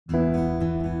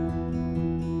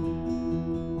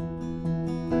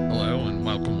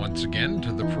once again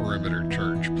to the Perimeter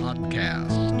Church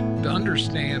podcast. To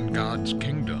understand God's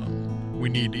kingdom, we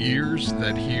need ears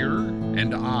that hear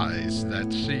and eyes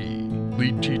that see.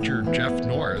 Lead teacher Jeff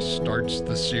Norris starts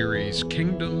the series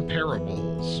Kingdom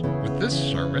Parables with this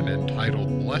sermon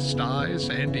entitled Blessed Eyes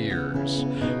and Ears,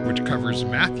 which covers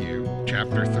Matthew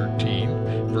chapter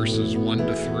 13, verses 1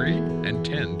 to 3 and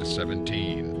 10 to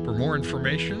 17. For more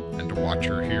information and to watch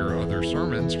or hear other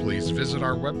sermons, please visit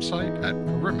our website at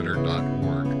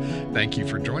perimeter.org. Thank you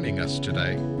for joining us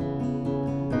today.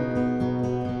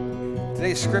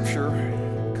 Today's scripture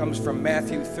comes from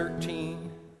Matthew 13,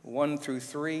 1 through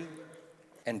 3,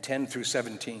 and 10 through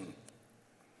 17.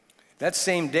 That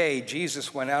same day,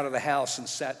 Jesus went out of the house and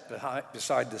sat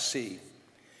beside the sea,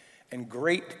 and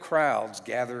great crowds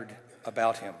gathered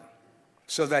about him,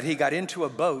 so that he got into a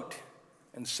boat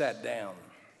and sat down.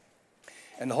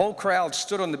 And the whole crowd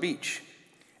stood on the beach,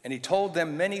 and he told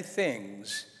them many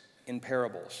things in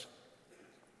parables.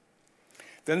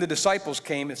 Then the disciples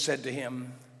came and said to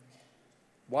him,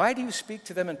 "Why do you speak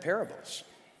to them in parables?"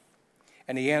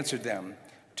 And he answered them,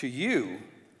 "To you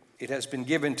it has been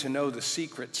given to know the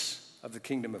secrets of the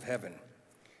kingdom of heaven,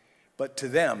 but to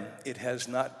them it has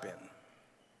not been.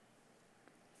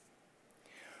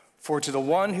 For to the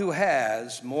one who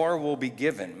has, more will be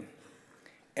given,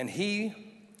 and he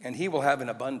will have an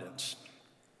abundance.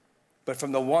 But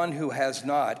from the one who has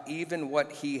not, even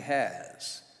what he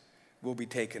has will be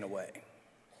taken away.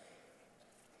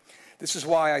 This is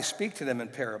why I speak to them in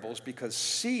parables, because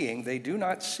seeing they do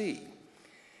not see,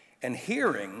 and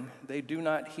hearing they do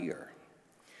not hear,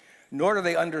 nor do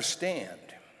they understand.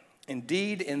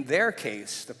 Indeed, in their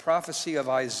case, the prophecy of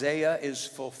Isaiah is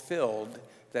fulfilled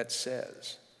that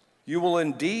says, 'You will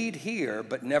indeed hear,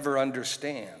 but never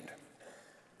understand.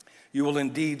 You will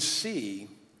indeed see,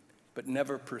 but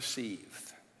never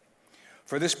perceive.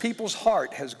 For this people's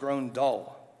heart has grown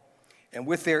dull, and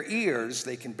with their ears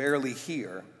they can barely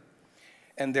hear,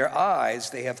 and their eyes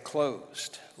they have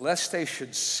closed, lest they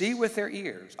should see with their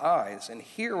eyes, and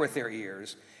hear with their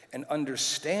ears, and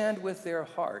understand with their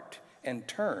heart, and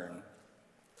turn,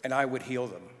 and I would heal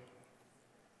them.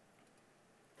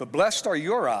 But blessed are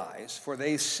your eyes, for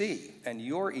they see, and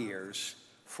your ears,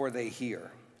 for they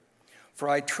hear. For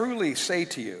I truly say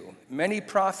to you, many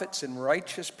prophets and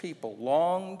righteous people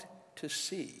longed to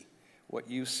see what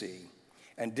you see,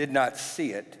 and did not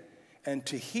see it, and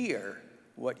to hear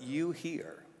what you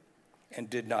hear, and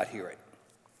did not hear it.'"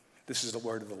 This is the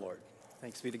word of the Lord.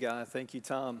 Thanks be to God. Thank you,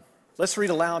 Tom. Let's read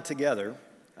aloud together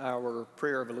our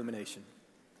prayer of illumination.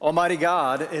 Almighty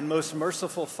God and most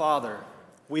merciful Father,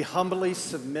 we humbly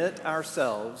submit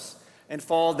ourselves and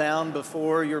fall down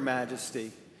before your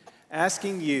majesty,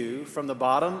 asking you from the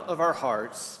bottom of our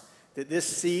hearts that this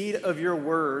seed of your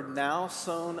word now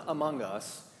sown among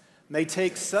us may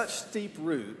take such deep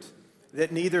root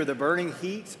that neither the burning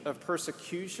heat of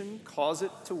persecution cause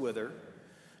it to wither,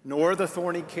 nor the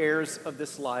thorny cares of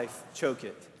this life choke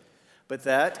it, but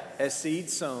that, as seed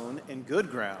sown in good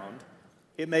ground,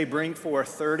 it may bring forth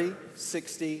 30,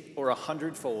 60, or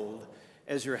 100-fold,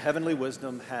 as your heavenly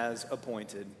wisdom has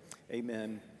appointed.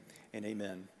 Amen and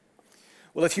amen.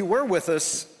 Well, if you were with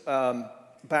us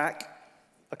back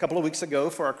a couple of weeks ago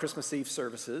for our Christmas Eve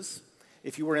services,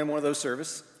 if you were in one of those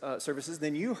services,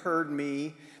 then you heard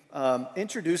me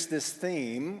introduce this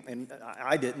theme, and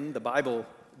I didn't, the Bible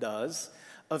does,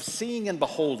 of seeing and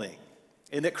beholding.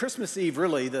 And at Christmas Eve,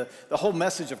 really, the whole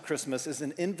message of Christmas is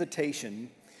an invitation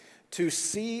to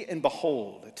see and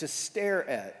behold, to stare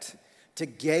at, to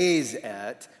gaze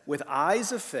at, with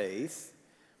eyes of faith,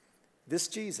 this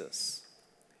Jesus,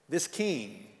 this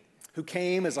king who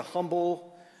came as a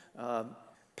humble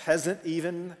peasant,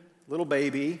 even little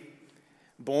baby,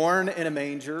 born in a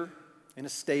manger, in a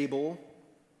stable,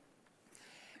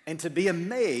 and to be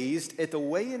amazed at the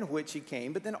way in which he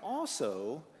came, but then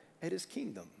also at his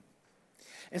kingdom.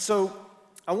 And so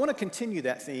I want to continue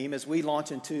that theme as we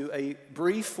launch into a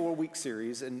brief 4-week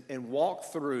series and walk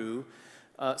through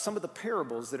some of the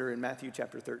parables that are in Matthew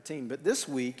chapter 13. But this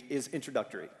week is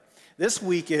introductory. This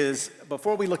week is,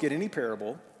 before we look at any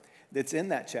parable that's in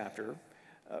that chapter,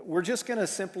 we're just going to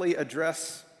simply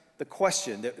address the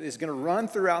question that is going to run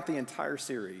throughout the entire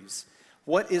series: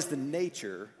 what is the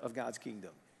nature of God's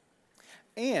kingdom?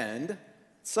 And,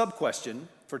 sub-question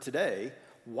for today,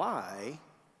 why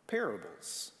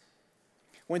parables?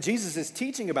 When Jesus is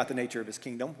teaching about the nature of his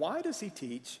kingdom, why does he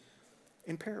teach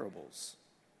in parables?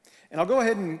 And I'll go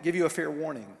ahead and give you a fair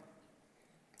warning.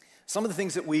 Some of the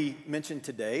things that we mentioned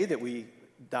today, that we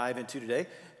dive into today,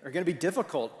 are going to be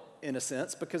difficult in a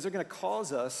sense because they're going to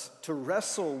cause us to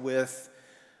wrestle with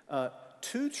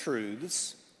two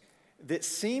truths that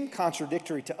seem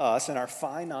contradictory to us in our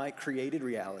finite created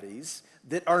realities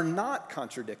that are not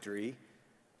contradictory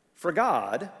for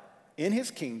God in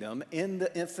his kingdom, in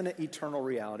the infinite eternal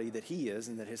reality that he is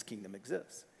and that his kingdom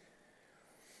exists.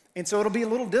 And so it'll be a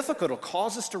little difficult. It'll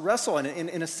cause us to wrestle. And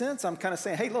in a sense, I'm kind of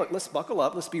saying, hey, look, let's buckle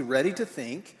up. Let's be ready to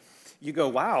think. You go,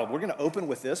 wow, we're going to open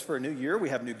with this for a new year. We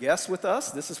have new guests with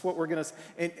us. This is what we're going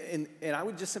to, and I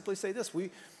would just simply say this.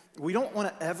 We don't want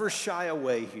to ever shy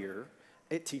away here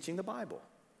at teaching the Bible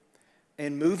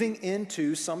and moving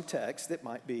into some texts that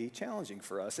might be challenging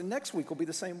for us. And next week will be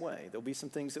the same way. There'll be some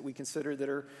things that we consider that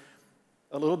are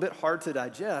a little bit hard to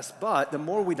digest, but the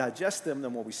more we digest them, the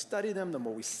more we study them, the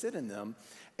more we sit in them,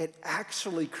 it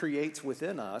actually creates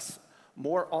within us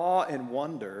more awe and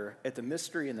wonder at the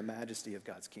mystery and the majesty of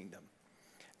God's kingdom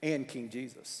and King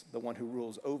Jesus, the one who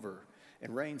rules over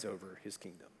and reigns over his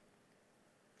kingdom.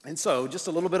 And so just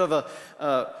a little bit of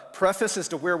a preface as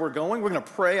to where we're going. We're going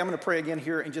to pray. I'm going to pray again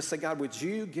here and just say, God, would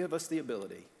you give us the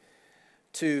ability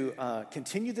to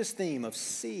continue this theme of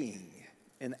seeing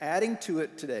and adding to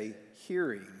it today,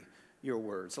 hearing your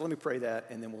word. So let me pray that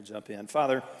and then we'll jump in.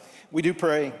 Father, we do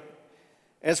pray,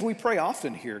 as we pray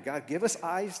often here, God, give us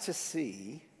eyes to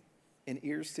see and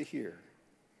ears to hear.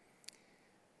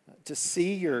 To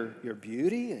see your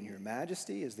beauty and your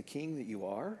majesty as the king that you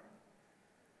are,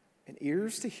 and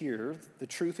ears to hear the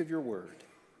truth of your word.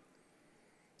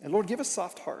 And Lord, give us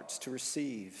soft hearts to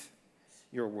receive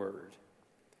your word.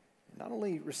 And not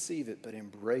only receive it, but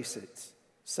embrace it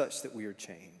such that we are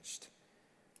changed.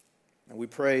 And we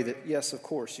pray that, yes, of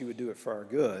course, you would do it for our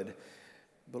good,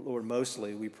 but Lord,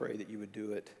 mostly we pray that you would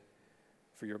do it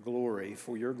for your glory,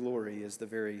 for your glory is the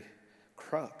very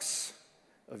crux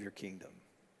of your kingdom.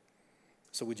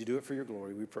 So would you do it for your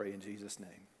glory? We pray in Jesus' name.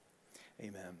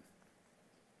 Amen.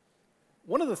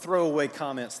 One of the throwaway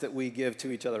comments that we give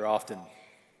to each other often,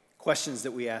 questions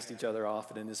that we ask each other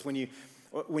often, is when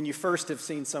you first have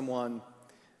seen someone,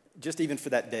 just even for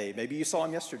that day, maybe you saw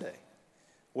him yesterday,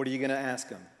 what are you going to ask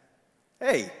him?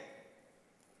 Hey,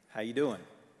 how you doing?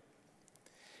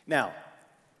 Now,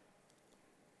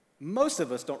 most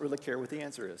of us don't really care what the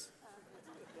answer is.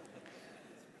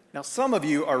 Now, some of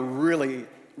you are really,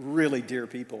 really dear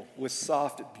people with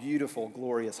soft, beautiful,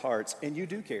 glorious hearts, and you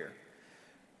do care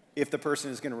if the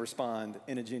person is going to respond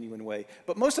in a genuine way.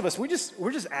 But most of us, we're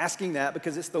just asking that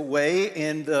because it's the way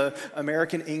in the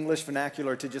American English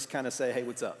vernacular to just kind of say, hey,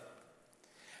 what's up?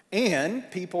 And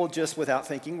people just without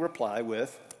thinking reply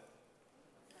with,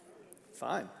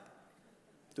 fine,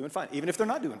 doing fine. Even if they're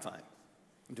not doing fine,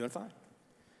 I'm doing fine,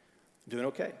 I'm doing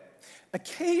okay.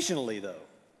 Occasionally,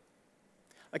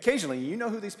 you know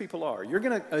who these people are. You're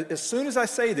going to, as soon as I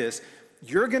say this,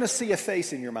 you're going to see a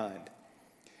face in your mind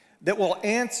that will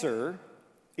answer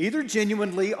either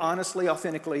genuinely, honestly,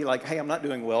 authentically, like, hey, I'm not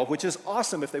doing well, which is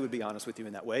awesome if they would be honest with you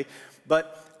in that way.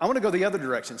 But I want to go the other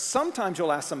direction. Sometimes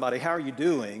you'll ask somebody, how are you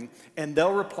doing? And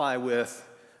they'll reply with,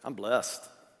 I'm blessed.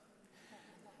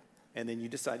 And then you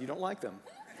decide you don't like them.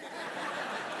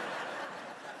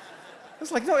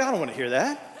 It's like, no, I don't want to hear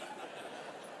that.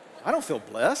 I don't feel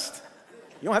blessed.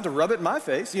 You don't have to rub it in my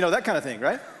face. You know, that kind of thing,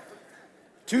 right?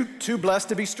 Too blessed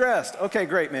to be stressed. Okay,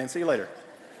 great, man. See you later.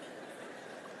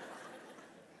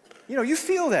 You know, you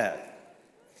feel that.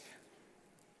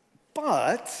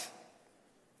 But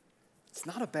it's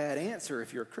not a bad answer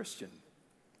if you're a Christian.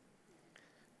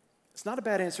 It's not a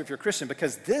bad answer if you're a Christian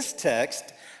because this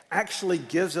text actually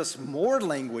gives us more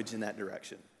language in that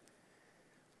direction.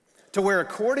 To where,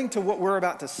 according to what we're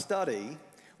about to study,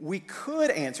 we could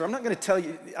answer. I'm not going to tell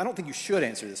you, I don't think you should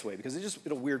answer this way because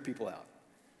it'll weird people out.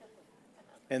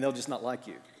 And they'll just not like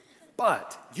you.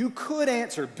 But you could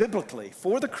answer biblically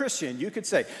for the Christian. You could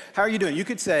say, how are you doing? You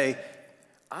could say,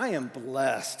 I am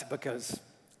blessed because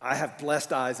I have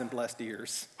blessed eyes and blessed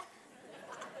ears.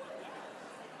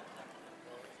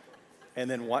 And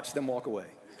then watch them walk away.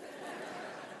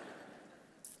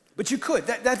 But you could.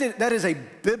 That is a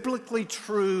biblically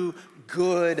true,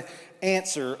 good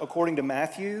answer according to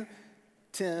Matthew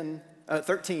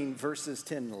 13, verses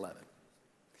 10 and 11.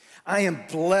 I am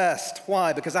blessed.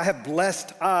 Why? Because I have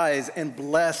blessed eyes and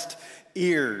blessed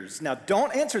ears. Now,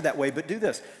 don't answer that way, but do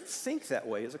this. Think that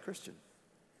way as a Christian.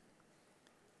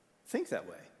 Think that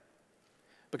way.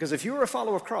 Because if you are a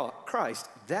follower of Christ,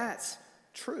 that's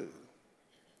true.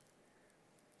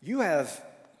 You have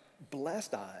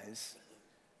blessed eyes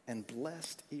and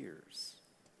blessed ears.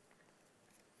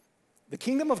 The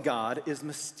kingdom of God is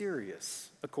mysterious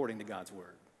according to God's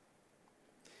word.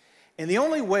 And the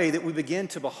only way that we begin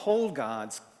to behold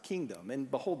God's kingdom and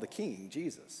behold the King,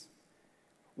 Jesus,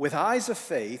 with eyes of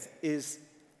faith is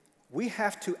we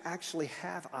have to actually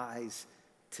have eyes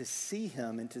to see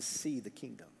him and to see the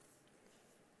kingdom.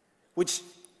 which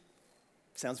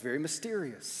sounds very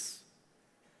mysterious,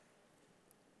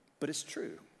 but it's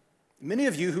true. Many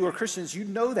of you who are Christians, you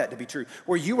know that to be true,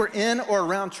 where you were in or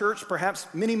around church perhaps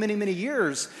many, many, many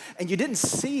years, and you didn't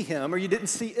see him or you didn't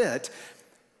see it,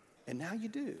 and now you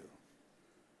do.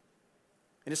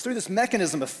 And it's through this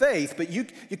mechanism of faith, but you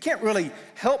can't really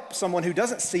help someone who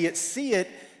doesn't see it see it.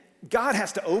 God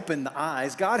has to open the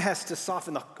eyes. God has to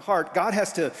soften the heart. God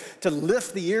has to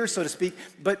lift the ears, so to speak.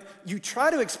 But you try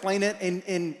to explain it,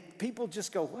 and people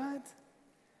just go, what?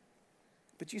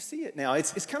 But you see it now.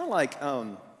 It's kind of like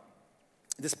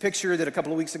this picture that a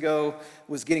couple of weeks ago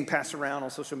was getting passed around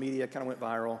on social media, kind of went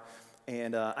viral.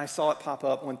 And I saw it pop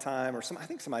up one time, or I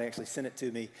think somebody actually sent it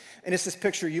to me. And it's this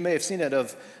picture, you may have seen it,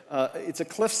 of it's a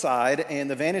cliffside, and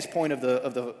the vantage point of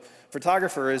the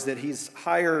photographer is that he's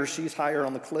higher or she's higher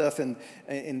on the cliff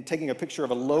and taking a picture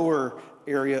of a lower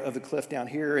area of the cliff down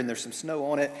here, and there's some snow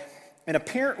on it. And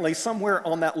apparently somewhere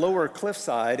on that lower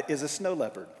cliffside is a snow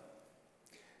leopard,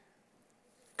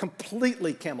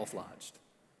 completely camouflaged.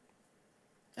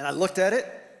 And I looked at it,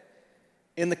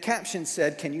 and the caption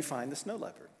said, "Can you find the snow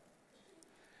leopard?"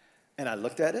 And I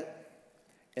looked at it,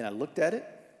 and I looked at it,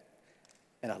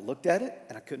 and I looked at it,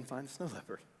 and I couldn't find the snow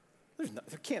leopard.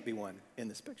 There can't be one in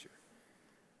this picture.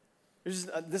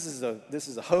 This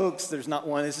is a hoax. There's not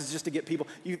one. This is just to get people.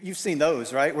 You've seen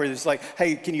those, right? Where it's like,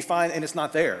 hey, can you find, and it's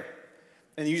not there.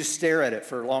 And you just stare at it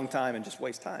for a long time and just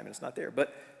waste time, and it's not there.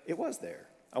 But it was there.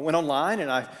 I went online,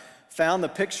 and I found the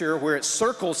picture where it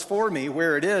circles for me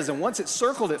where it is. And once it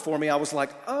circled it for me, I was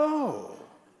like, oh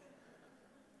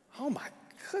my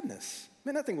goodness.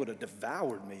 Man, that thing would have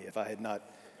devoured me if I had not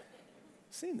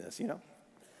seen this, you know.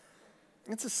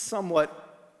 It's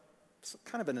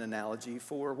kind of an analogy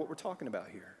for what we're talking about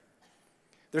here.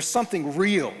 There's something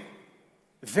real,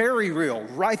 very real,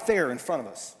 right there in front of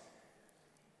us.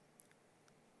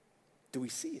 Do we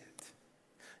see it?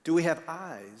 Do we have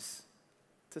eyes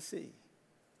to see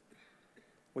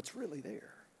what's really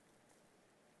there?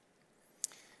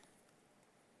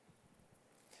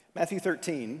 Matthew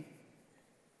 13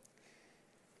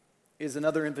 is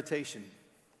another invitation.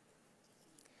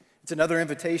 It's another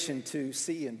invitation to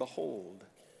see and behold.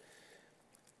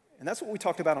 And that's what we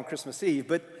talked about on Christmas Eve,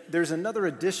 but there's another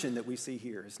addition that we see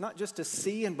here. It's not just to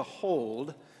see and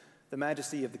behold the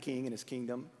majesty of the King and his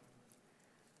kingdom,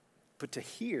 but to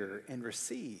hear and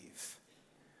receive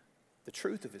the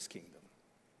truth of his kingdom.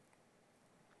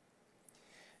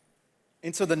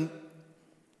 And so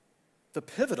the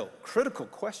pivotal, critical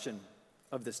question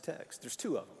of this text, there's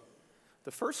two of them.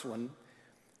 The first one,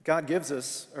 Christ gives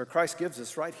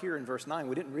us right here in verse 9.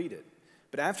 We didn't read it.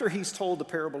 But after he's told the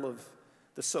parable of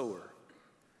the sower,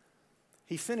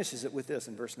 he finishes it with this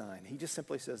in verse 9. He just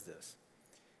simply says this: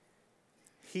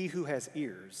 he who has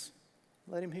ears,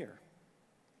 let him hear.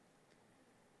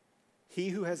 He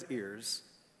who has ears,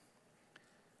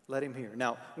 let him hear.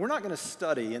 Now, we're not going to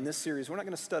study, in this series, we're not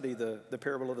going to study the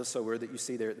parable of the sower that you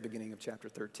see there at the beginning of chapter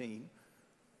 13.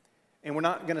 And we're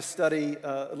not going to study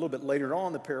a little bit later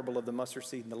on the parable of the mustard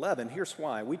seed and the leaven. Here's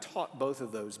why. We taught both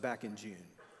of those back in June.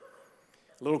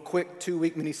 A little quick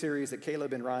 2-week mini-series that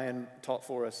Caleb and Ryan taught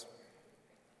for us.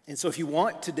 And so if you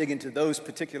want to dig into those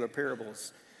particular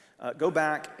parables, go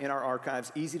back in our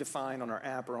archives, easy to find on our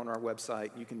app or on our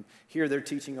website. You can hear their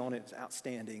teaching on it. It's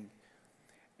outstanding.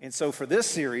 And so for this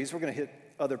series, we're going to hit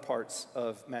other parts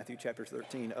of Matthew chapter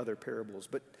 13, other parables.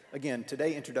 But again,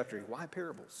 today, introductory. Why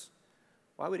parables?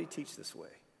 Why would he teach this way?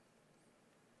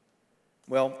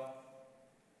 Well,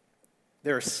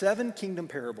 there are 7 kingdom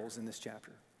parables in this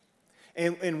chapter.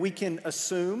 And we can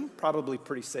assume, probably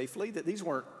pretty safely, that these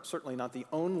weren't certainly not the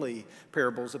only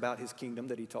parables about his kingdom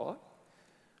that he taught.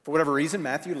 For whatever reason,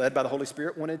 Matthew, led by the Holy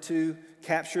Spirit, wanted to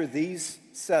capture these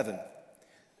 7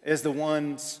 as the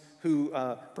ones who,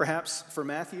 perhaps for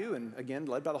Matthew, and again,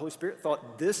 led by the Holy Spirit,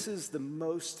 thought this is the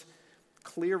most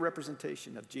clear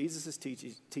representation of Jesus'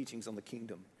 teachings on the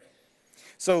kingdom.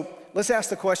 So let's ask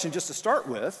the question just to start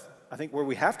with. I think where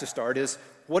we have to start is,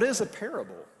 what is a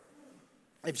parable?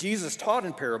 If Jesus taught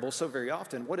in parables so very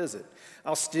often, what is it?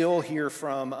 I'll still hear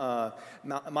from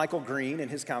Michael Green in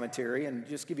his commentary and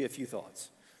just give you a few thoughts.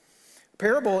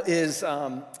 Parable is,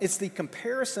 it's the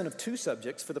comparison of 2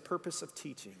 subjects for the purpose of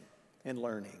teaching and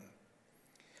learning.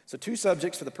 So 2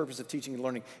 subjects for the purpose of teaching and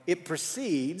learning.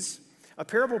 A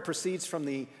parable proceeds from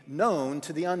the known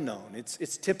to the unknown.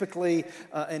 It's typically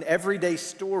an everyday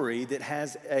story that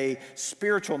has a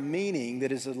spiritual meaning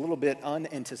that is a little bit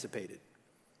unanticipated,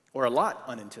 or a lot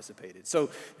unanticipated. So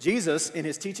Jesus, in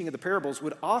his teaching of the parables,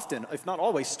 would often, if not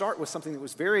always, start with something that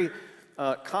was very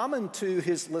common to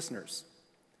his listeners.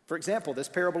 For example, this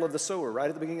parable of the sower, right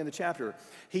at the beginning of the chapter,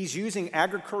 he's using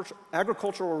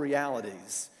agricultural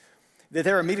realities that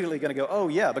they're immediately going to go, oh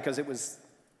yeah, because it was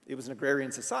an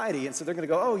agrarian society, and so they're going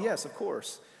to go, oh yes, of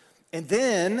course. And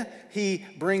then he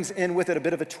brings in with it a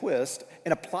bit of a twist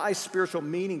and applies spiritual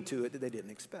meaning to it that they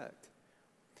didn't expect.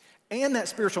 And that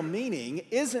spiritual meaning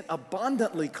isn't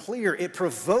abundantly clear. It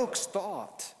provokes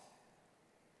thought.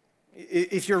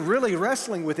 If you're really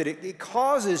wrestling with it, it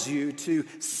causes you to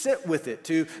sit with it,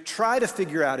 to try to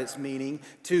figure out its meaning,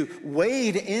 to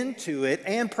wade into it,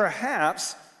 and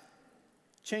perhaps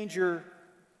change your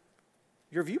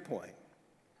viewpoint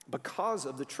because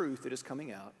of the truth that is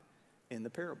coming out in the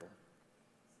parable.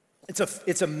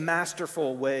 It's a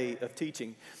masterful way of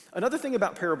teaching. Another thing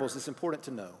about parables that's important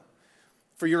to know,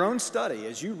 for your own study,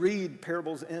 as you read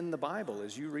parables in the Bible,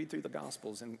 as you read through the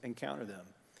Gospels and encounter them,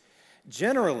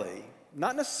 generally,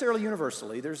 not necessarily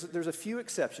universally, there's a few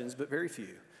exceptions, but very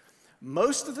few.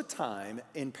 Most of the time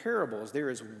in parables, there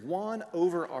is one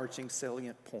overarching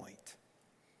salient point,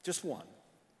 just one.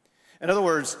 In other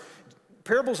words,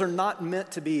 parables are not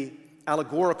meant to be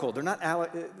allegorical. They're not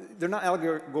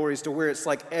allegories to where it's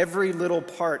like every little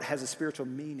part has a spiritual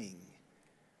meaning.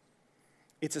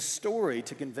 It's a story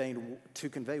to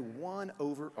convey one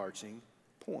overarching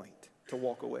point to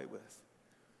walk away with.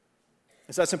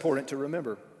 And so that's important to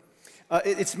remember.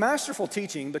 It's masterful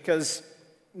teaching because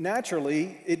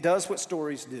naturally it does what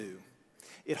stories do.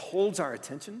 It holds our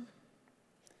attention.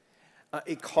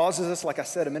 It causes us, like I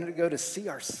said a minute ago, to see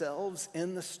ourselves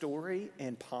in the story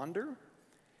and ponder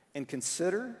and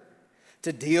consider,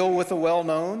 to deal with the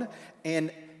well-known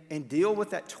and deal with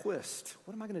that twist.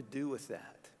 What am I going to do with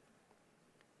that?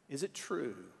 Is it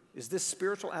true? Is this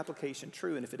spiritual application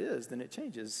true? And if it is, then it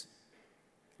changes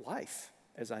life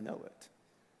as I know it.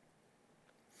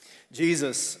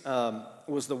 Jesus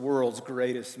was the world's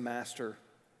greatest master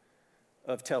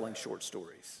of telling short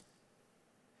stories.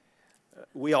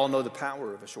 We all know the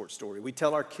power of a short story. We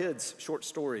tell our kids short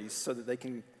stories so that they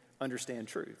can understand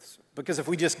truths. Because if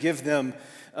we just give them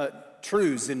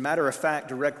truths in matter-of-fact,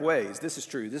 direct ways, this is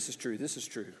true, this is true, this is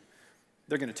true,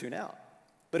 they're going to tune out.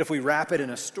 But if we wrap it in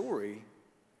a story,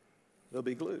 they'll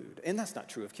be glued. And that's not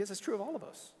true of kids, that's true of all of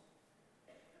us.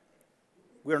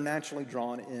 We're naturally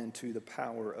drawn into the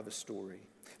power of a story.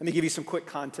 Let me give you some quick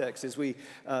context as we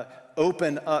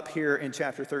open up here in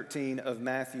chapter 13 of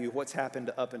Matthew. What's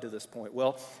happened up until this point?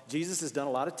 Well, Jesus has done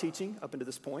a lot of teaching up until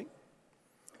this point.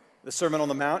 The Sermon on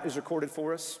the Mount is recorded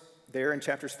for us there in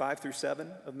chapters 5 through 7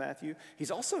 of Matthew.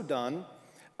 He's also done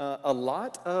a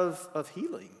lot of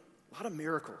healing, a lot of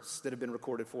miracles that have been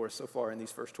recorded for us so far in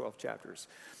these first 12 chapters.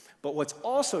 But what's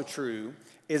also true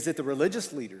is that the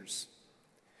religious leaders,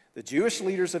 the Jewish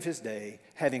leaders of his day,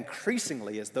 have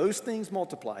increasingly, as those things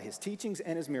multiply, his teachings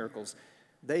and his miracles,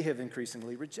 they have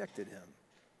increasingly rejected him.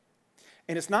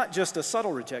 And it's not just a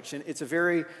subtle rejection, it's a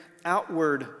very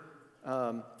outward,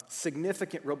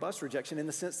 significant, robust rejection in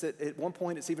the sense that at one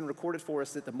point it's even recorded for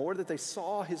us that the more that they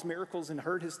saw his miracles and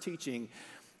heard his teaching,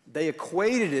 they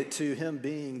equated it to him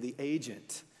being the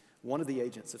agent, one of the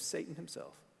agents of Satan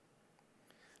himself.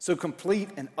 So complete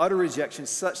and utter rejection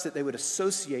such that they would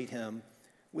associate him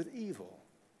with evil.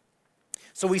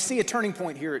 So we see a turning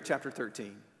point here at chapter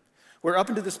 13, where up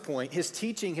until this point, his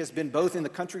teaching has been both in the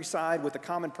countryside with the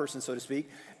common person, so to speak,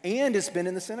 and it's been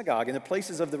in the synagogue, in the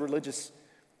places of the religious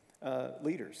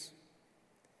leaders.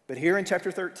 But here in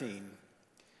chapter 13,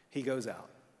 he goes out,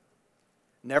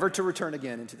 never to return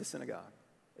again into the synagogue,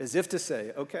 as if to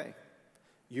say, okay,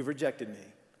 you've rejected me.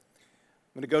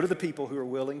 I'm going to go to the people who are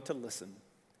willing to listen,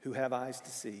 who have eyes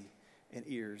to see and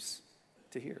ears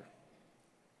to hear.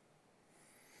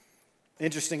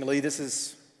 Interestingly, this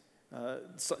is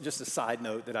just a side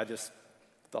note that I just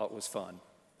thought was fun.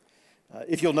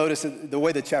 If you'll notice the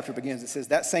way the chapter begins, it says,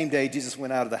 that same day Jesus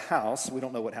went out of the house. We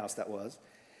don't know what house that was.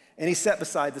 And he sat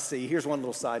beside the sea. Here's one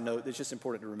little side note that's just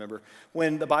important to remember.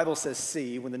 When the Bible says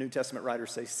sea, when the New Testament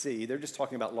writers say sea, they're just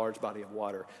talking about large body of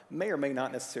water. May or may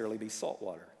not necessarily be salt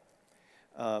water.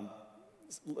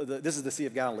 This is the Sea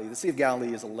of Galilee. The Sea of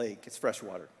Galilee is a lake. It's fresh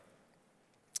water.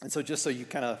 And so just so you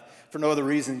kind of, for no other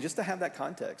reason, just to have that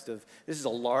context of this is a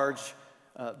large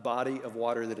body of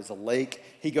water that is a lake.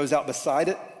 He goes out beside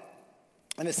it.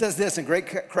 And it says this, and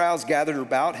great crowds gathered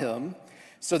about him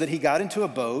so that he got into a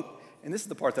boat. And this is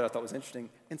the part that I thought was interesting,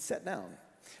 and sat down.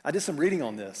 I did some reading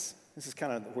on this. This is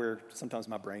kind of where sometimes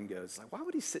my brain goes. Like, why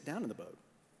would he sit down in the boat?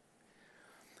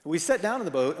 We sat down in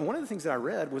the boat, and one of the things that I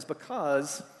read was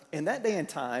because in that day and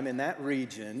time, in that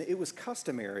region, it was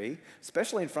customary,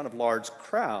 especially in front of large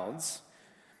crowds,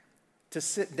 to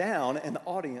sit down and the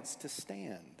audience to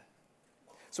stand.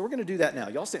 So we're going to do that now.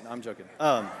 Y'all sit. No, I'm joking.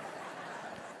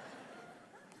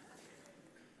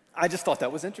 I just thought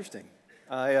that was interesting.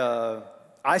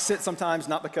 I sit sometimes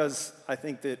not because I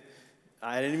think that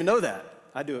I didn't even know that.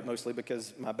 I do it mostly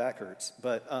because my back hurts.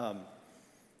 But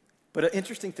an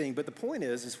interesting thing. But the point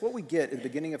is what we get at the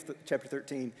beginning of chapter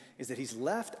 13 is that he's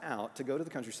left out to go to the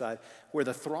countryside where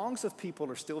the throngs of people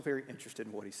are still very interested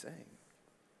in what he's saying.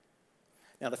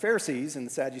 Now, the Pharisees and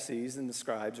the Sadducees and the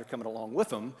scribes are coming along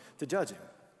with him to judge him.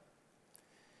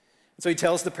 And so he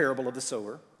tells the parable of the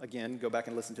sower. Again, go back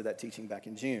and listen to that teaching back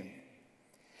in June.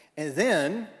 And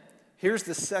then, here's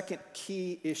the second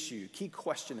key issue, key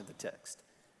question of the text.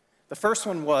 The first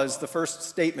one was the first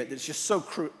statement that's just so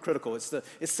critical. It's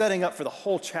setting up for the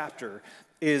whole chapter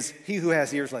is, he who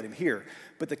has ears, let him hear.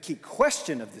 But the key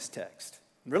question of this text,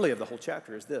 really of the whole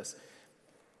chapter, is this.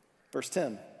 Verse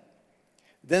 10.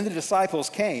 Then the disciples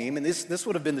came, and this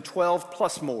would have been the 12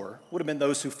 plus more, would have been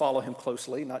those who follow him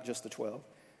closely, not just the 12.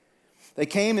 They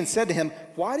came and said to him,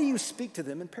 why do you speak to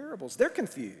them in parables? They're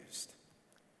confused.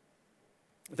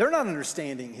 They're not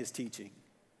understanding his teaching.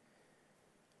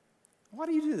 Why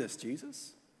do you do this,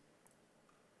 Jesus?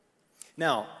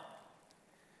 Now,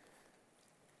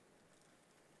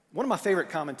 one of my favorite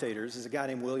commentators is a guy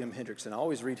named William Hendrickson. I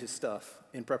always read his stuff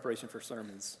in preparation for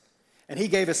sermons. And he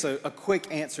gave us a quick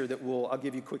answer that I'll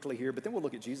give you quickly here, but then we'll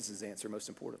look at Jesus' answer most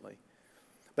importantly.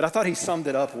 But I thought he summed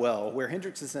it up well, where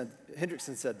Hendrickson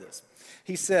said this.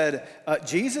 He said,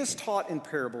 Jesus taught in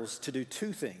parables to do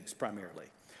two things primarily.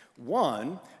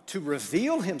 One, to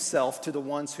reveal himself to the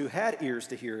ones who had ears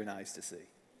to hear and eyes to see.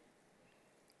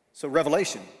 So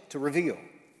revelation, to reveal.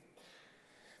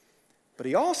 But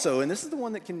he also, and this is the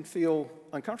one that can feel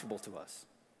uncomfortable to us.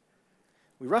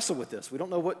 We wrestle with this. We don't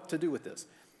know what to do with this.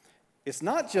 It's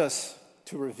not just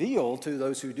to reveal to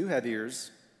those who do have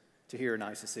ears to hear and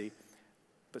eyes to see,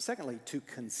 but secondly, to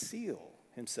conceal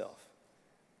himself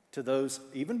to those,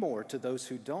 even more, to those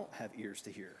who don't have ears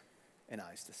to hear and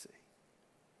eyes to see.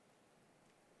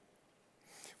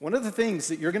 One of the things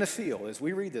that you're going to feel as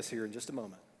we read this here in just a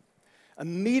moment,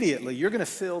 immediately you're going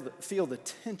to feel the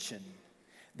tension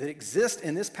that exists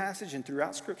in this passage and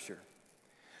throughout Scripture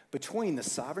between the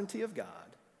sovereignty of God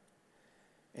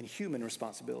and human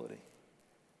responsibility.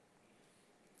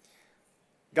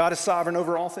 God is sovereign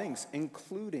over all things,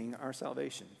 including our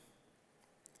salvation.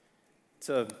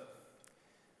 There's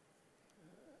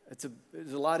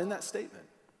a lot in that statement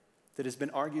that has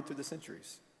been argued through the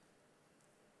centuries.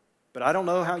 But I don't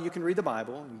know how you can read the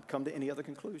Bible and come to any other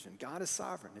conclusion. God is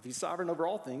sovereign. If he's sovereign over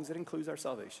all things, it includes our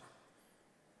salvation.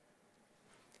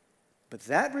 But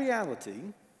that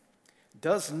reality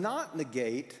does not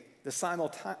negate the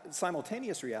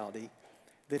simultaneous reality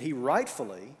that he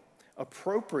rightfully,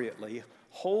 appropriately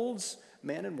holds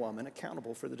man and woman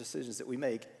accountable for the decisions that we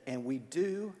make, and we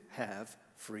do have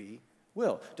free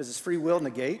will. Does our free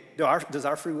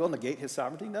will negate his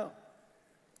sovereignty? No.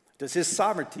 Does his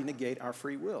sovereignty negate our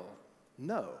free will?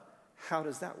 No. How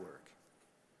does that work?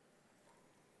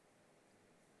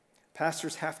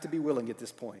 Pastors have to be willing at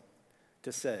this point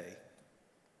to say,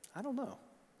 I don't know.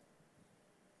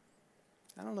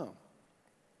 I don't know.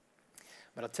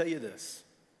 But I'll tell you this.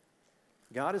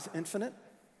 God is infinite.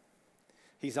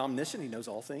 He's omniscient. He knows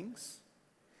all things.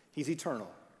 He's eternal.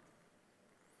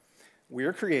 We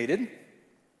are created.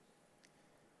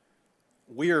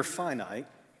 We are finite.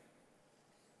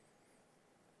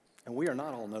 And we are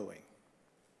not all-knowing.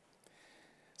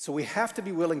 So we have to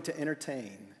be willing to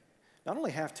entertain, not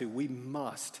only have to, we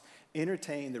must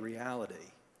entertain the reality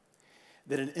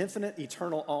that an infinite,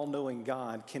 eternal, all-knowing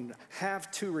God can have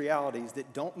two realities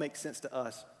that don't make sense to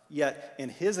us, yet in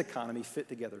his economy fit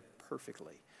together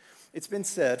perfectly. It's been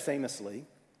said famously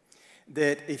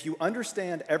that if you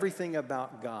understand everything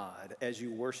about God as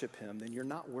you worship him, then you're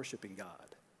not worshiping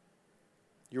God.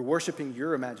 You're worshiping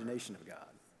your imagination of God.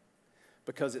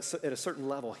 Because at a certain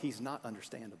level, he's not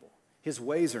understandable. His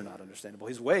ways are not understandable.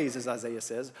 His ways, as Isaiah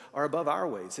says, are above our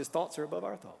ways. His thoughts are above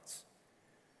our thoughts.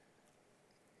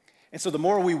 And so the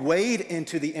more we wade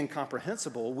into the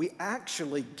incomprehensible, we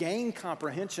actually gain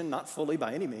comprehension, not fully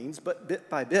by any means, but bit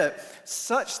by bit,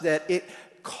 such that it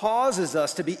causes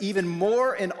us to be even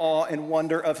more in awe and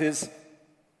wonder of his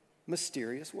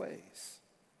mysterious ways.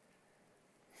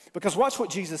 Because watch what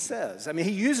Jesus says. I mean,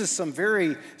 he uses some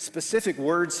very specific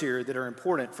words here that are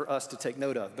important for us to take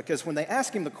note of. Because when they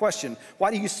ask him the question,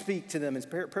 why do you speak to them in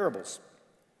parables?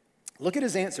 Look at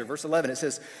his answer, verse 11. It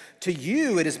says, to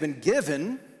you it has been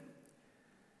given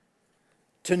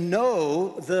to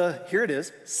know here it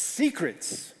is,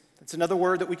 secrets. That's another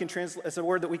word that we can translate, it's a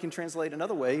word that we can translate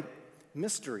another way,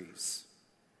 mysteries.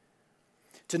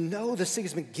 To know the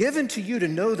secrets, it's been given to you to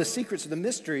know the secrets of the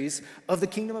mysteries of the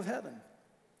kingdom of heaven.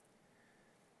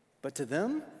 But to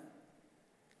them,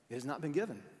 it has not been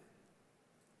given.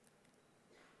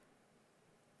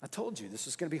 I told you this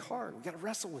is going to be hard. We got to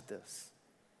wrestle with this.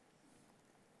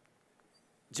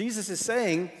 Jesus is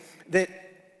saying that,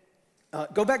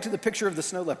 go back to the picture of the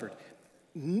snow leopard.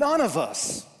 None of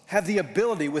us have the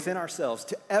ability within ourselves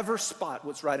to ever spot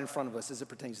what's right in front of us as it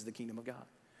pertains to the kingdom of God.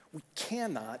 We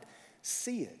cannot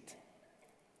see it.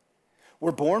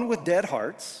 We're born with dead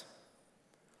hearts,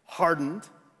 hardened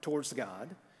towards God.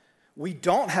 We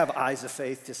don't have eyes of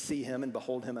faith to see him and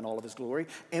behold him in all of his glory.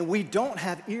 And we don't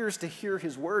have ears to hear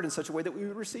his word in such a way that we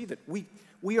would receive it.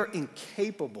 We are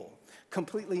incapable,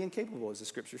 completely incapable, as the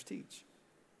scriptures teach.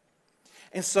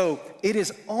 And so it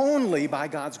is only by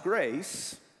God's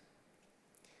grace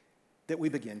that we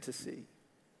begin to see.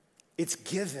 It's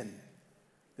given.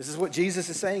 This is what Jesus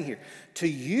is saying here. To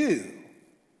you,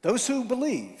 those who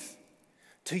believe,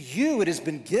 to you it has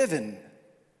been given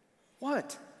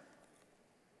what?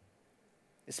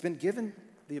 It's been given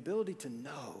the ability to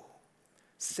know,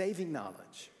 saving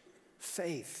knowledge,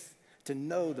 faith, to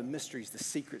know the mysteries, the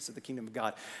secrets of the kingdom of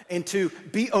God, and to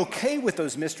be okay with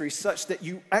those mysteries such that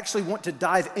you actually want to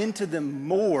dive into them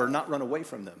more, not run away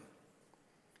from them.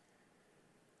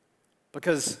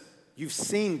 Because you've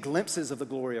seen glimpses of the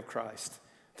glory of Christ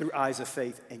through eyes of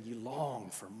faith, and you long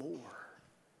for more.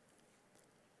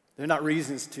 They're not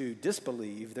reasons to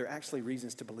disbelieve, they're actually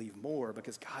reasons to believe more,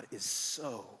 because God is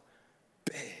so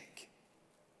big.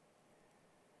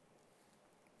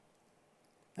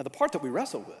 Now, the part that we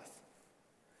wrestle with,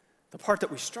 the part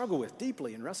that we struggle with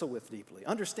deeply and wrestle with deeply,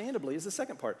 understandably, is the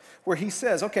second part, where he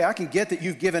says, okay, I can get that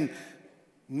you've given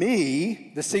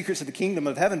me the secrets of the kingdom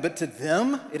of heaven, but to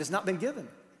them it has not been given.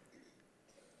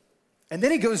 And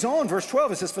then he goes on, verse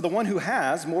 12, it says, for the one who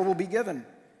has, more will be given,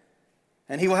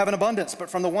 and he will have an abundance, but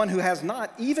from the one who has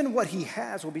not, even what he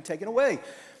has will be taken away.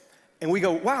 And we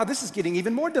go, wow, this is getting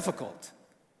even more difficult.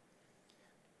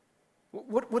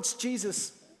 What's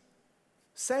Jesus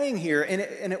saying here? And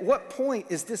at what point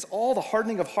is this all the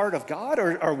hardening of heart of God?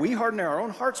 Or are we hardening our own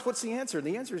hearts? What's the answer?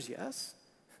 The answer is yes.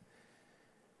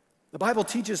 The Bible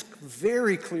teaches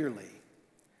very clearly,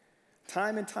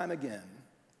 time and time again,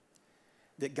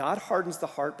 that God hardens the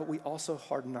heart, but we also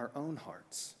harden our own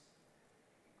hearts.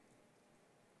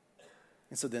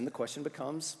 And so then the question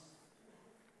becomes,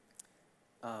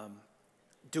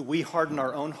 do we harden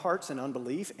our own hearts in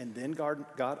unbelief and then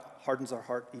God hardens our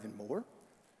heart even more?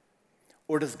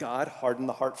 Or does God harden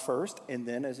the heart first and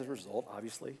then as a result,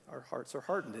 obviously, our hearts are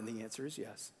hardened? And the answer is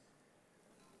yes.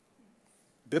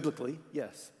 Biblically,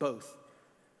 yes, both.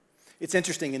 It's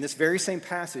interesting, in this very same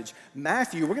passage,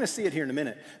 Matthew, we're going to see it here in a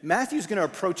minute, Matthew's going to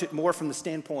approach it more from the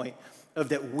standpoint of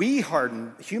that we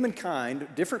harden, humankind,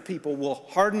 different people will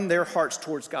harden their hearts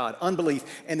towards God, unbelief,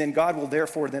 and then God will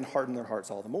therefore then harden their hearts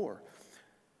all the more.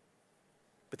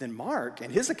 But then Mark,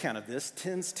 in his account of this,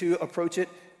 tends to approach it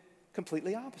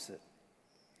completely opposite.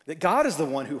 That God is the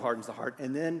one who hardens the heart,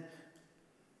 and then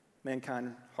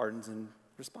mankind hardens in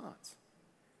response.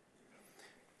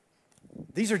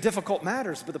 These are difficult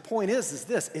matters, but the point is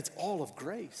this, it's all of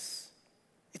grace.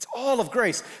 It's all of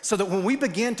grace, so that when we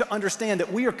begin to understand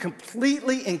that we are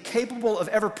completely incapable of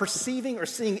ever perceiving or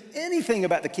seeing anything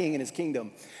about the King and his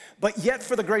kingdom, but yet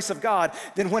for the grace of God,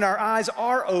 then when our eyes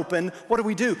are open, what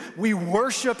do? We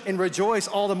worship and rejoice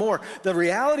all the more. The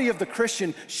reality of the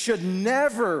Christian should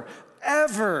never,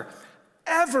 ever,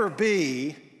 ever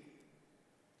be,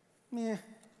 meh.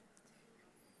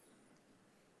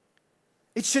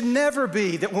 It should never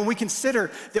be that when we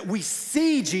consider that we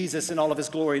see Jesus in all of his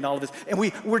glory and all of his, and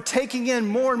we're taking in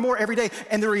more and more every day,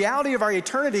 and the reality of our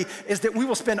eternity is that we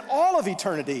will spend all of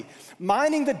eternity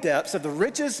mining the depths of the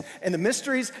riches and the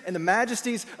mysteries and the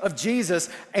majesties of Jesus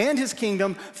and his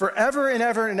kingdom forever and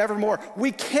ever and evermore.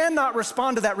 We cannot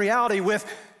respond to that reality with,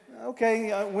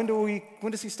 okay,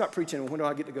 when does he stop preaching and when do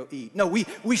I get to go eat? No,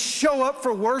 we show up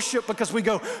for worship because we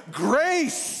go,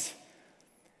 grace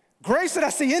that I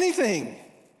see anything.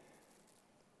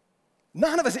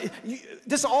 None of us,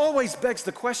 this always begs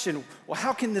the question, well,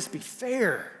 how can this be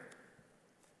fair?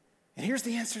 And here's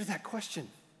the answer to that question.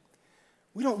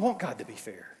 We don't want God to be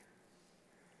fair.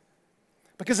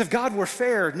 Because if God were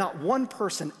fair, not one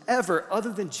person ever,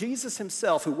 other than Jesus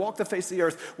himself, who walked the face of the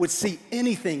earth, would see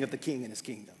anything of the King and his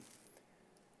kingdom.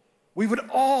 We would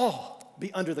all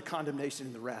be under the condemnation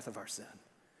and the wrath of our sin.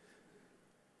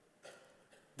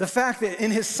 The fact that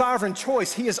in his sovereign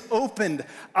choice, he has opened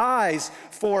eyes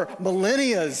for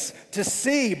millennia to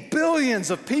see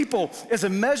billions of people is a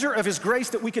measure of his grace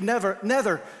that we could never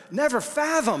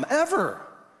fathom, ever.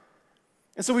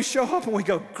 And so we show up and we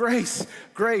go, grace,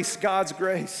 grace, God's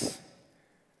grace.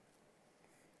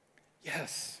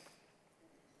 Yes.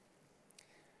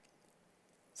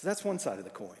 So that's one side of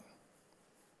the coin.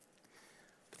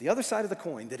 But The other side of the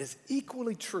coin that is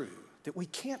equally true, that we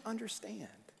can't understand,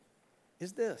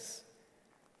 is this.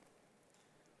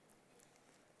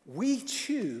 We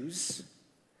choose,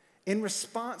 in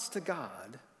response to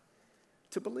God,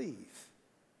 to believe.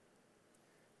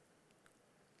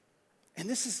 And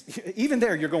this is, even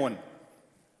there, you're going,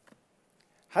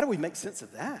 how do we make sense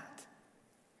of that?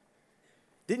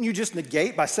 Didn't you just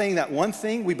negate by saying that one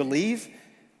thing we believe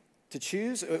to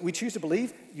choose? We choose to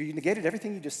believe. You negated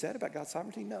everything you just said about God's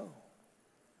sovereignty? No.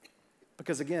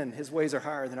 Because again, his ways are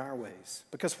higher than our ways.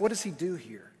 Because what does he do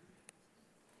here?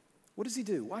 What does he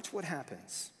do? Watch what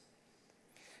happens.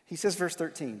 He says, verse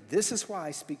 13, this is why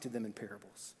I speak to them in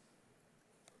parables.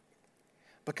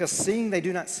 Because seeing they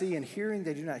do not see and hearing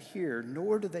they do not hear,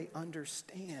 nor do they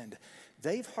understand.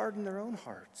 They've hardened their own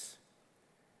hearts.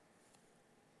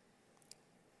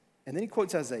 And then he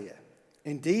quotes Isaiah.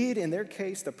 Indeed, in their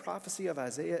case, the prophecy of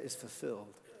Isaiah is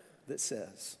fulfilled that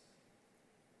says,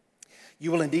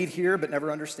 you will indeed hear but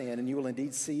never understand, and you will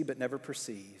indeed see but never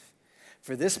perceive.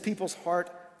 For this people's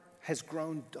heart has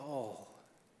grown dull.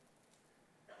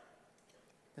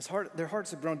 Their hearts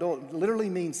have grown dull. It literally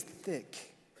means thick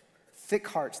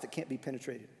hearts that can't be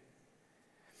penetrated.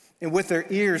 And with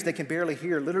their ears they can barely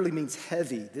hear, literally means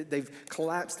heavy, that they've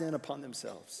collapsed in upon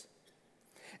themselves.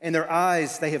 And their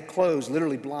eyes they have closed,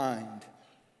 literally blind.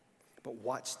 But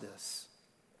watch this.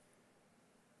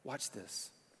 Watch this.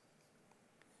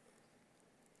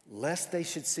 Lest they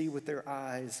should see with their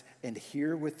eyes and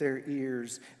hear with their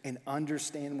ears and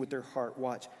understand with their heart,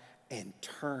 watch, and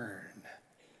turn.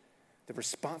 The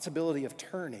responsibility of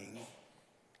turning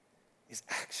is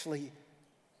actually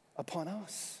upon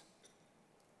us.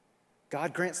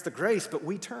 God grants the grace, but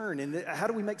we turn. And how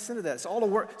do we make sense of that? It's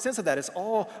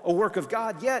all a work of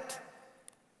God, yet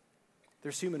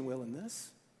there's human will in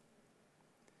this.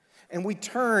 And we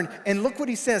turn, and look what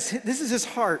he says. This is his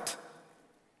heart.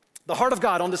 The heart of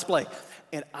God on display.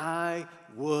 And I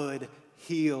would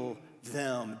heal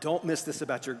them. Don't miss this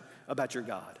about your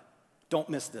God. Don't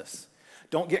miss this.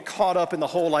 Don't get caught up in the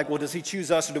whole like, well, does he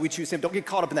choose us or do we choose him? Don't get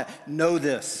caught up in that. Know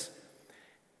this.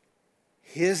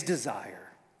 His desire,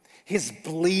 his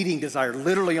bleeding desire,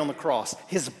 literally on the cross,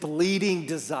 his bleeding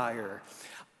desire,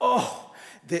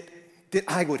 that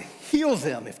I would heal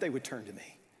them if they would turn to me.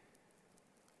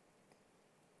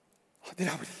 That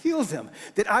I would heal them,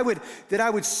 that I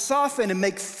would soften and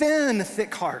make thin,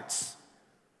 thick hearts,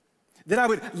 that I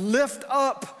would lift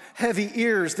up heavy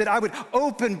ears, that I would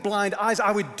open blind eyes.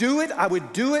 I would do it, and I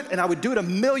would do it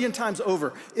 1,000,000 times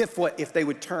over. If they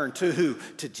would turn to who?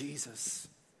 To Jesus.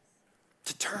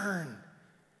 To turn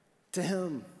to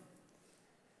him.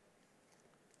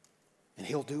 And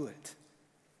he'll do it.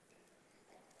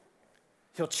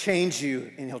 He'll change you,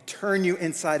 and he'll turn you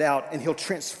inside out, and he'll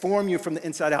transform you from the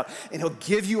inside out, and he'll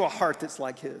give you a heart that's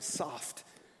like his, soft,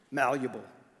 malleable,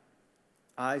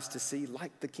 eyes to see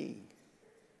like the King,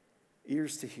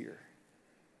 ears to hear.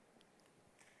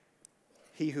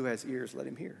 He who has ears, let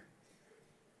him hear.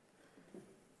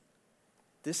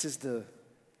 This is the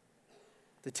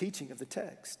teaching of the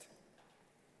text.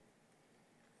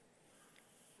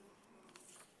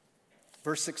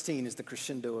 Verse 16 is the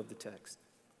crescendo of the text.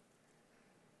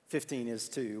 15 is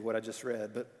too, what I just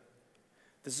read, but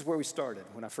this is where we started,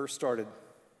 when I first started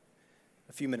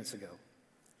a few minutes ago.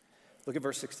 Look at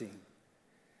verse 16.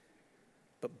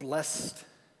 But blessed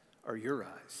are your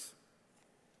eyes,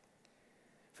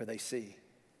 for they see,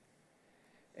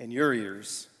 and your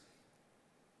ears,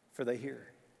 for they hear.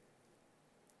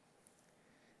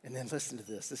 And then listen to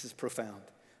this. This is profound.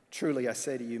 Truly, I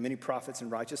say to you, many prophets and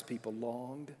righteous people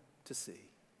longed to see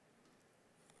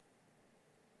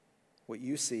what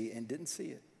you see and didn't see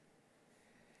it,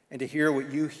 and to hear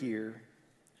what you hear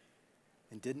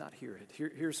and did not hear it.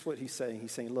 Here's what he's saying.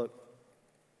 He's saying, look,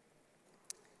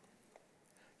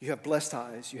 you have blessed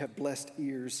eyes, you have blessed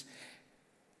ears,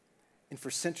 and for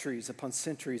centuries upon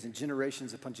centuries and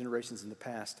generations upon generations in the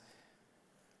past,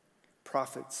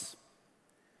 prophets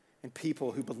and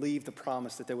people who believed the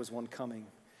promise that there was one coming,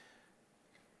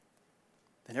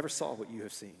 they never saw what you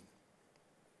have seen.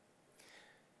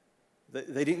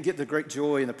 They didn't get the great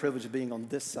joy and the privilege of being on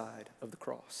this side of the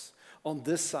cross, on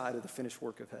this side of the finished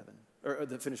work of heaven, or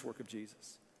the finished work of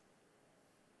Jesus.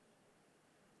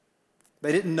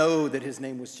 They didn't know that his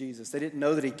name was Jesus. They didn't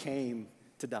know that he came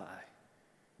to die.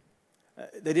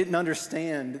 They didn't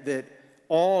understand that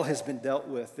all has been dealt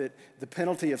with, that the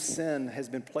penalty of sin has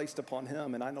been placed upon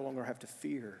him, and I no longer have to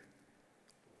fear.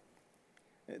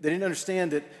 They didn't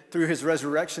understand that through his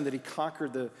resurrection that he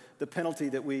conquered the penalty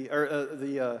that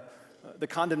the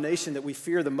condemnation that we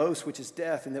fear the most, which is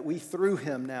death, and that we through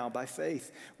him now by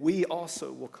faith, we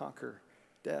also will conquer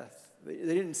death.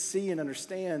 They didn't see and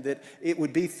understand that it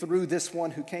would be through this one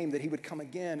who came that he would come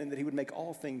again and that he would make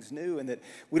all things new, and that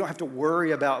we don't have to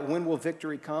worry about when will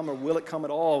victory come or will it come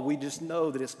at all. We just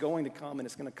know that it's going to come, and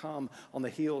it's going to come on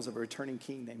the heels of a returning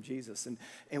king named Jesus.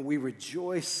 And we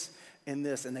rejoice in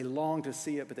this, and they long to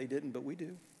see it, but they didn't, but we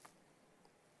do.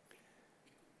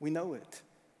 We know it.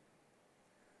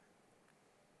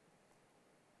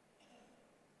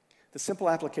 The simple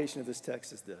application of this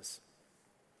text is this.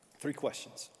 3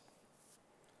 questions.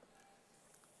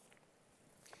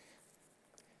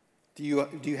 Do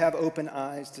you have open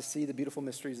eyes to see the beautiful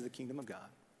mysteries of the kingdom of God?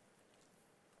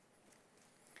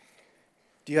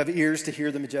 Do you have ears to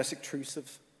hear the majestic truths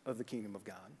of the kingdom of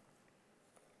God?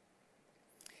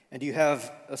 And do you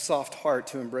have a soft heart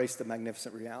to embrace the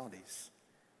magnificent realities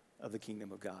of the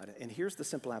kingdom of God? And here's the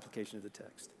simple application of the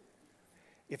text.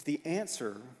 If the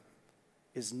answer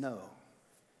is no,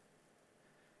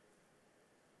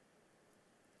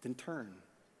 then turn.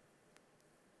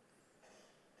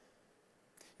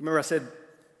 Remember I said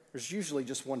there's usually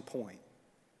just one point.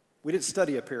 We didn't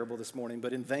study a parable this morning,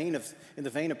 but in the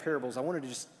vein of parables, I wanted to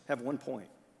just have one point.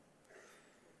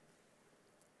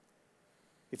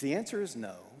 If the answer is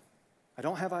no, I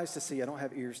don't have eyes to see, I don't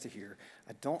have ears to hear,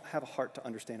 I don't have a heart to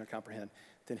understand or comprehend,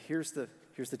 then here's the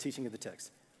teaching of the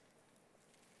text.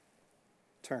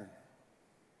 Turn.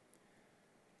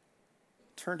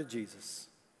 Turn to Jesus.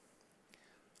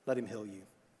 Let him heal you.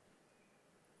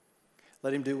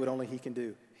 Let him do what only he can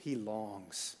do. He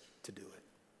longs to do it.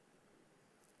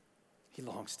 He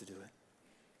longs to do it.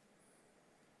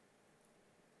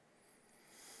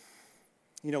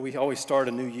 You know, we always start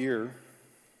a new year.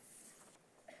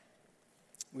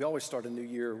 We always start a new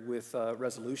year with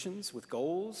resolutions, with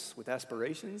goals, with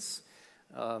aspirations.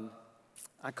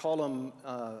 I call them,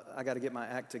 I got to get my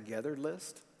act together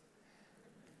list.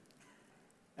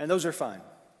 And those are fine.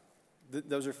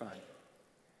 Those are fine.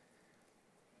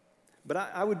 But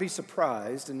I would be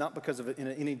surprised, and not because of it in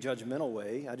any judgmental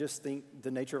way, I just think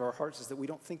the nature of our hearts is that we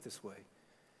don't think this way.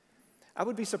 I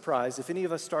would be surprised if any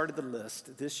of us started the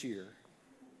list this year,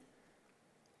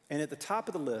 and at the top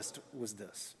of the list was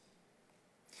this.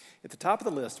 At the top of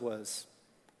the list was,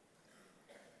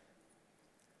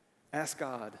 ask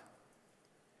God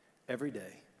every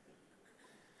day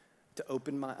to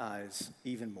open my eyes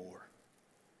even more,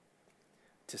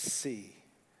 to see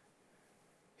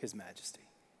his majesty.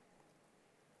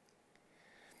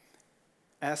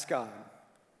 Ask God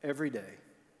every day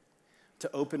to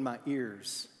open my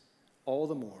ears all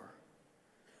the more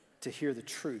to hear the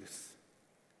truth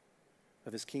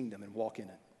of his kingdom and walk in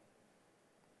it.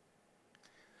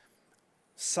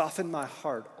 Soften my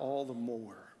heart all the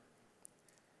more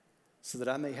so that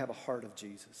I may have a heart of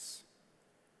Jesus,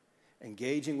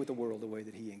 engaging with the world the way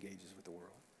that he engages with the world.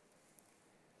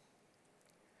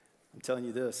 I'm telling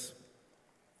you this,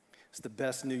 it's the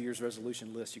best New Year's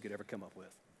resolution list you could ever come up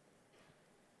with.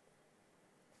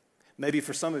 Maybe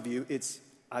for some of you, it's,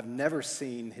 I've never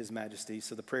seen his majesty,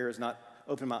 so the prayer is not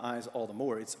open my eyes all the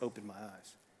more, it's open my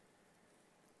eyes.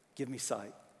 Give me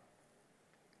sight.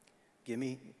 Give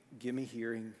me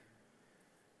hearing.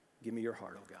 Give me your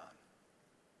heart, oh God.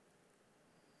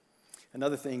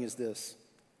 Another thing is this.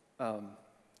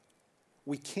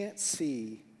 We can't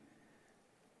see,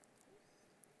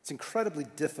 it's incredibly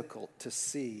difficult to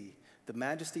see the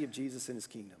majesty of Jesus and his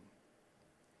kingdom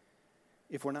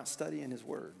if we're not studying his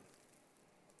word.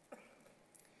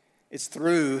 It's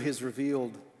through his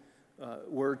revealed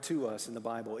word to us in the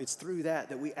Bible. It's through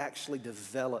that we actually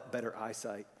develop better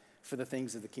eyesight for the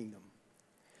things of the kingdom.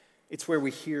 It's where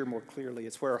we hear more clearly.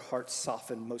 It's where our hearts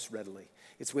soften most readily.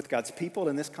 It's with God's people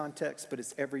in this context, but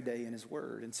it's every day in his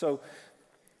word. And so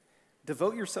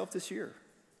devote yourself this year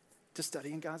to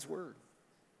studying God's word.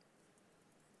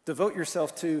 Devote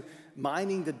yourself to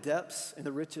mining the depths and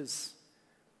the riches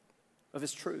of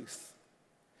his truth.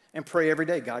 And pray every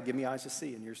day, God, give me eyes to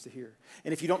see and ears to hear.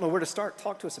 And if you don't know where to start,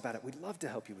 talk to us about it. We'd love to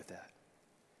help you with that.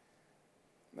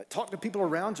 Talk to people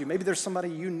around you. Maybe there's somebody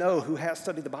you know who has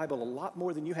studied the Bible a lot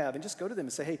more than you have, and just go to them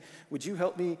and say, hey, would you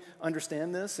help me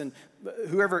understand this? And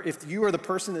whoever, if you are the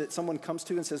person that someone comes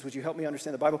to and says, would you help me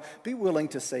understand the Bible? Be willing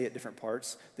to say at different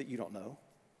parts that you don't know.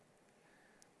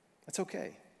 That's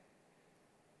okay.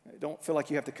 Don't feel like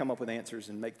you have to come up with answers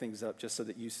and make things up just so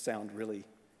that you sound really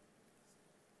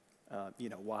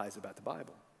wise about the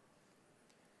Bible.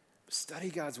 Study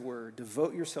God's word.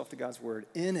 Devote yourself to God's word.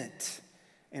 In it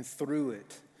and through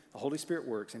it, the Holy Spirit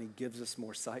works, and he gives us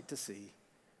more sight to see,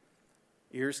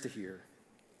 ears to hear,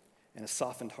 and a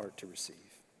softened heart to receive.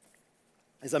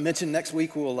 As I mentioned, next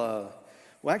week we'll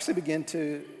actually begin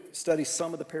to study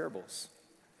some of the parables.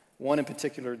 One in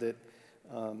particular that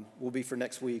will be for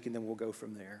next week, and then we'll go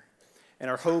from there. And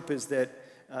our hope is that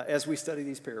as we study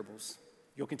these parables,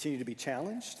 you'll continue to be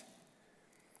challenged,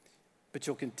 but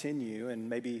you'll continue and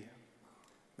maybe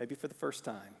for the first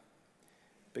time,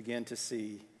 begin to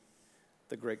see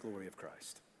the great glory of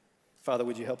Christ. Father,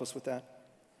 would you help us with that?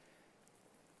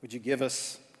 Would you give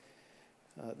us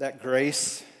that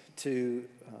grace to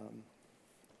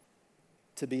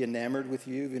be enamored with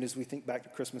you, even as we think back to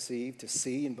Christmas Eve, to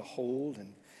see and behold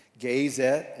and gaze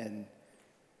at and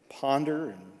ponder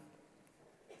and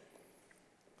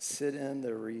sit in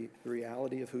the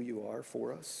reality of who you are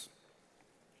for us.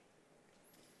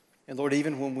 And Lord,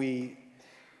 even when we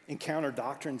encounter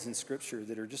doctrines in Scripture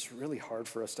that are just really hard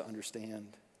for us to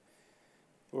understand,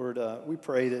 Lord, we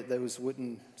pray that those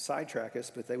wouldn't sidetrack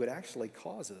us, but they would actually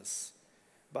cause us,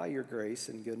 by your grace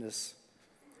and goodness,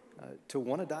 to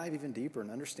want to dive even deeper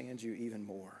and understand you even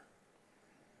more.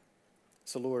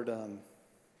 So, Lord,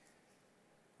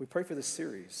 we pray for this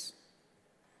series.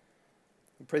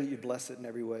 We pray that you'd bless it in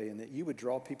every way and that you would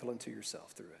draw people into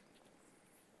yourself through it.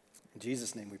 In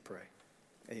Jesus' name we pray.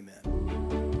 Amen.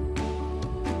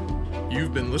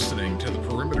 You've been listening to the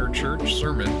Perimeter Church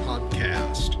Sermon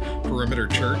Podcast. Perimeter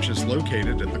Church is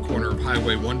located at the corner of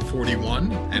Highway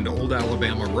 141 and Old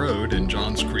Alabama Road in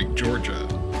Johns Creek, Georgia.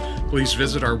 Please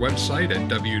visit our website at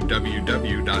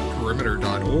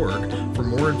www.perimeter.org for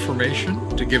more information,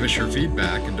 to give us your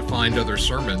feedback, and to find other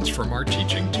sermons from our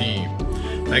teaching team.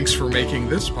 Thanks for making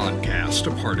this podcast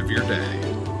a part of your day.